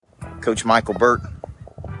Coach Michael Burt.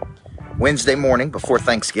 Wednesday morning before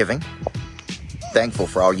Thanksgiving. Thankful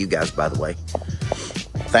for all you guys, by the way.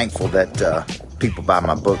 Thankful that people buy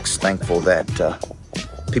my books. Thankful that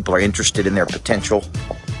people are interested in their potential.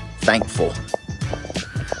 Thankful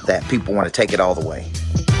that people want to take it all the way.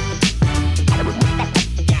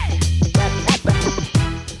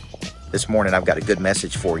 This morning, I've got a good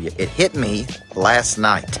message for you. It hit me last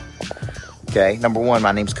night. Okay, number one,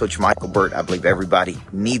 my name's Coach Michael Burt. I believe everybody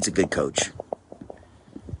needs a good coach.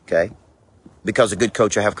 Okay, because a good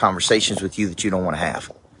coach will have conversations with you that you don't want to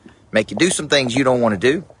have. Make you do some things you don't want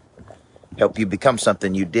to do. Help you become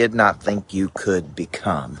something you did not think you could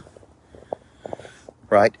become.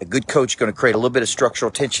 Right? A good coach is going to create a little bit of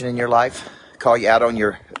structural tension in your life. Call you out on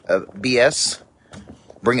your BS.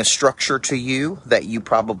 Bring a structure to you that you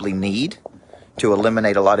probably need to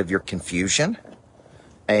eliminate a lot of your confusion.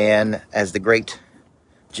 And as the great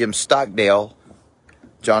Jim Stockdale,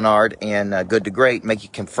 John Ard, and Good to Great make you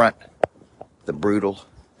confront the brutal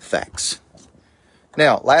facts.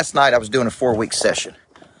 Now, last night I was doing a 4-week session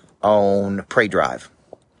on Pray Drive.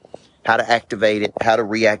 How to activate it, how to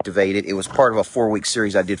reactivate it. It was part of a 4-week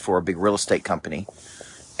series I did for a big real estate company.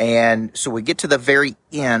 And so we get to the very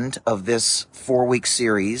end of this 4-week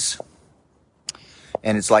series.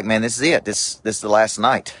 And it's like, man, this is it. This is the last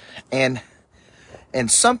night. And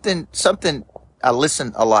something I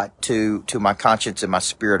listen a lot to my conscience and my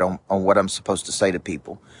spirit on what I'm supposed to say to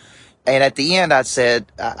people. And at the end, I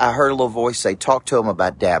heard a little voice say, talk to them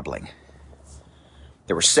about dabbling.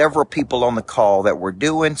 There were several people on the call that were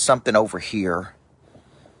doing something over here,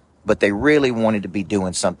 but they really wanted to be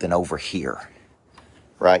doing something over here.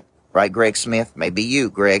 Right, Greg Smith? Maybe you,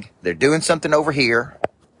 Greg. They're doing something over here,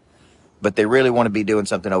 but they really want to be doing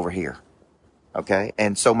something over here. Okay,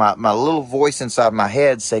 and so my little voice inside my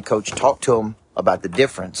head said, Coach, talk to them about the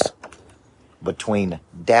difference between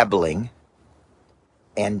dabbling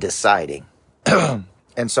and deciding.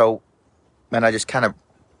 And so, man, I just kind of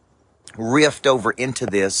riffed over into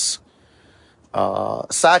this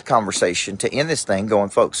side conversation to end this thing going,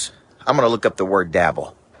 folks, I'm going to look up the word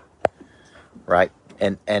dabble, right?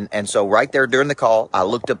 And so right there during the call, I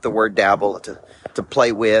looked up the word dabble to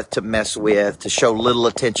play with, to mess with, to show little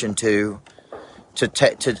attention to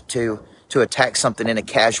attack something in a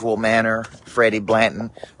casual manner. Freddie Blanton,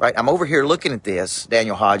 right? I'm over here looking at this,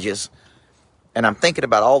 Daniel Hodges, and I'm thinking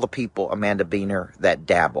about all the people, Amanda Beener, that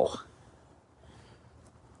dabble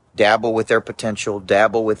with their potential,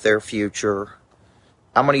 dabble with their future.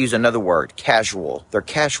 I'm going to use another word, casual. They're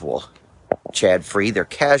casual. Chad Free, they're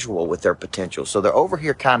casual with their potential. So they're over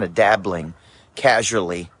here kind of dabbling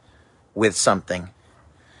casually with something.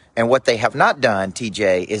 And what they have not done,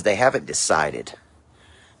 TJ, is they haven't decided.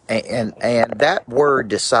 And that word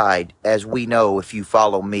decide, as we know, if you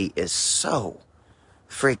follow me, is so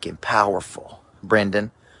freaking powerful,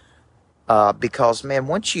 Brendan. Because, man,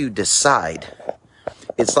 once you decide,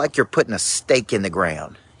 it's like you're putting a stake in the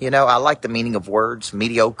ground. You know, I like the meaning of words.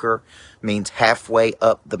 Mediocre means halfway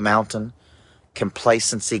up the mountain.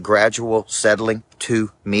 Complacency, gradual settling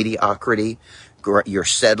to mediocrity. You're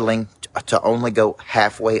settling to only go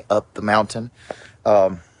halfway up the mountain.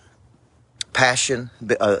 Passion,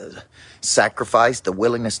 sacrifice, the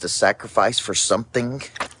willingness to sacrifice for something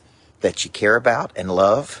that you care about and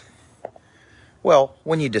love. Well,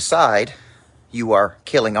 when you decide, you are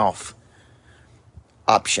killing off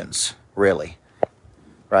options, really.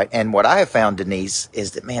 Right? And what I have found, Denise,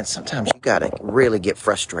 is that, man, sometimes you got to really get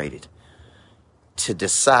frustrated to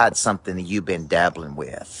decide something that you've been dabbling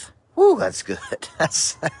with. Woo, that's good.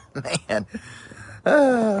 That's, man.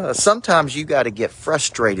 Sometimes you got to get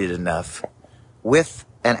frustrated enough with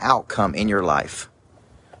an outcome in your life,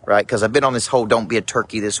 right? Because I've been on this whole don't be a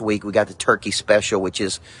turkey this week. We got the turkey special, which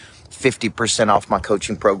is 50% off my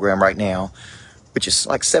coaching program right now, which is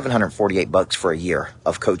like $748 for a year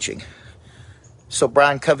of coaching. So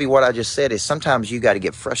Brian Covey, what I just said is sometimes you got to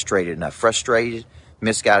get frustrated enough,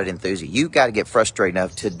 misguided enthusiasm. You got to get frustrated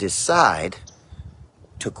enough to decide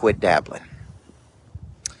to quit dabbling.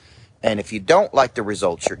 And if you don't like the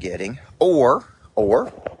results you're getting, or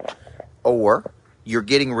you're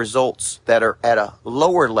getting results that are at a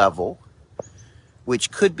lower level,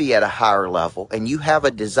 which could be at a higher level, and you have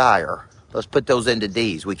a desire, let's put those into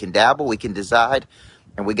D's. We can dabble, we can decide,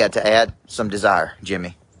 and we got to add some desire,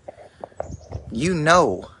 Jimmy. You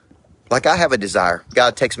know, like I have a desire.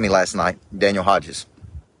 God texted me last night, Daniel Hodges,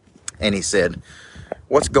 and he said,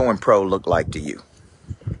 what's going pro look like to you?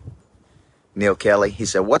 Neil Kelly, he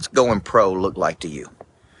said, what's going pro look like to you?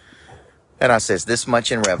 And I says, this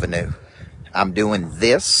much in revenue. I'm doing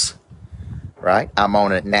this, right? I'm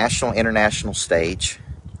on a national, international stage.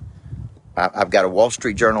 I've got a Wall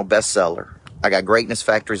Street Journal bestseller. I got greatness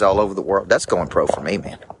factories all over the world. That's going pro for me,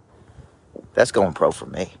 man. That's going pro for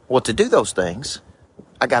me. Well, to do those things,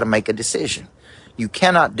 I got to make a decision. You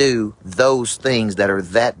cannot do those things that are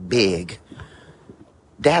that big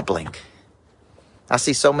dabbling. I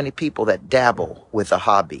see so many people that dabble with a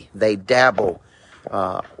hobby. They dabble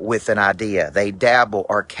with an idea. They dabble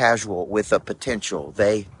or casual with a potential.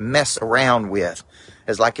 They mess around with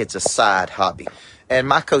as like it's a side hobby. And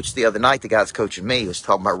my coach the other night, the guy that's coaching me, was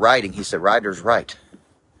talking about writing. He said, writers write.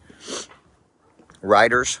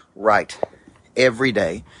 Writers write every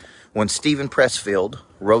day. When Stephen Pressfield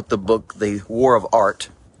wrote the book, The War of Art,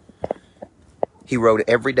 he wrote it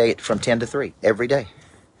every day from 10 to 3, every day.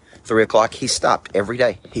 3 o'clock, he stopped every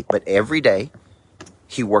day. But every day,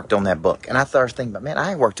 he worked on that book. And I started thinking, man,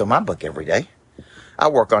 I ain't worked on my book every day. I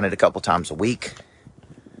work on it a couple times a week,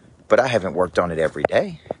 but I haven't worked on it every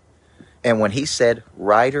day. And when he said,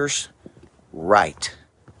 writers write,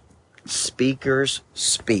 speakers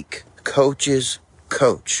speak, coaches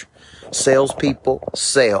coach, salespeople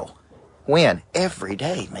sell. When? Every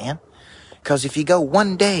day, man. Because if you go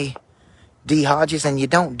one day, D. Hodges, and you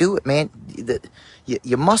don't do it, man,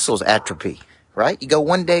 your muscles atrophy, right? You go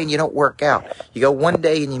one day and you don't work out. You go one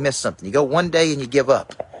day and you miss something. You go one day and you give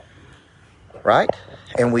up, right?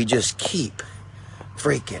 And we just keep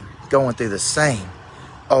freaking going through the same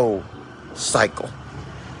old cycle.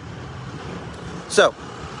 So,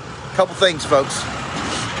 a couple things, folks.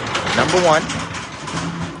 Number one,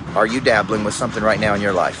 are you dabbling with something right now in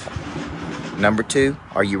your life? Number two,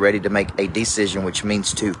 are you ready to make a decision, which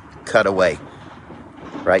means to cut away?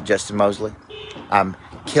 Right, Justin Mosley? I'm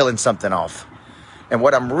killing something off. And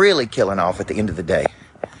what I'm really killing off at the end of the day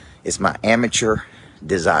is my amateur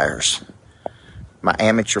desires, my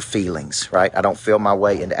amateur feelings, right? I don't feel my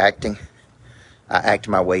way into acting. I act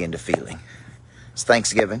my way into feeling. It's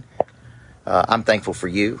Thanksgiving. I'm thankful for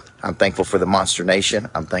you. I'm thankful for the Monster Nation.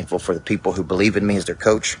 I'm thankful for the people who believe in me as their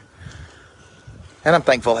coach. And I'm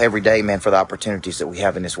thankful every day, man, for the opportunities that we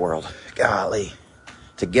have in this world. Golly,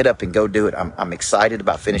 to get up and go do it. I'm excited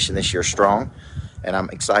about finishing this year strong, and I'm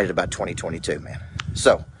excited about 2022, man.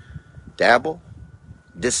 So, dabble,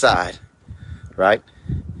 decide, right?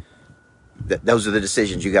 Those are the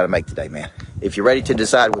decisions you got to make today, man. If you're ready to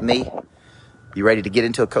decide with me, you ready to get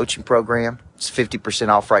into a coaching program, it's 50%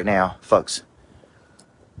 off right now, folks.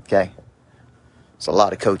 Okay? It's a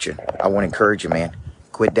lot of coaching. I want to encourage you, man.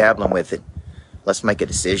 Quit dabbling with it. Let's make a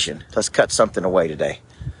decision. Let's cut something away today.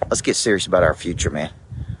 Let's get serious about our future, man.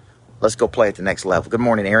 Let's go play at the next level. Good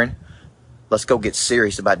morning, Aaron. Let's go get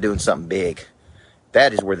serious about doing something big.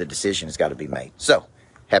 That is where the decision has got to be made. So,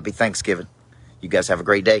 happy Thanksgiving. You guys have a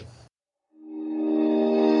great day.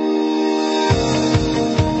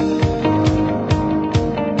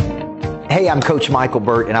 Hey, I'm Coach Michael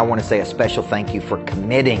Burt, and I want to say a special thank you for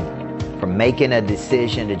committing, for making a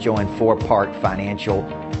decision to join 4Part Financial.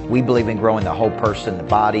 We believe in growing the whole person, the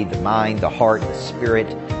body, the mind, the heart, the spirit.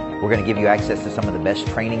 We're going to give you access to some of the best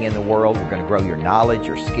training in the world. We're going to grow your knowledge,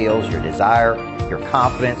 your skills, your desire, your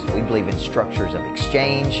confidence. We believe in structures of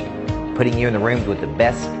exchange, putting you in the rooms with the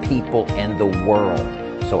best people in the world.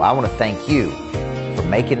 So I want to thank you for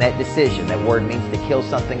making that decision. That word means to kill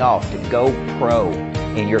something off, to go pro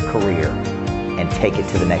in your career and take it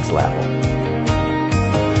to the next level.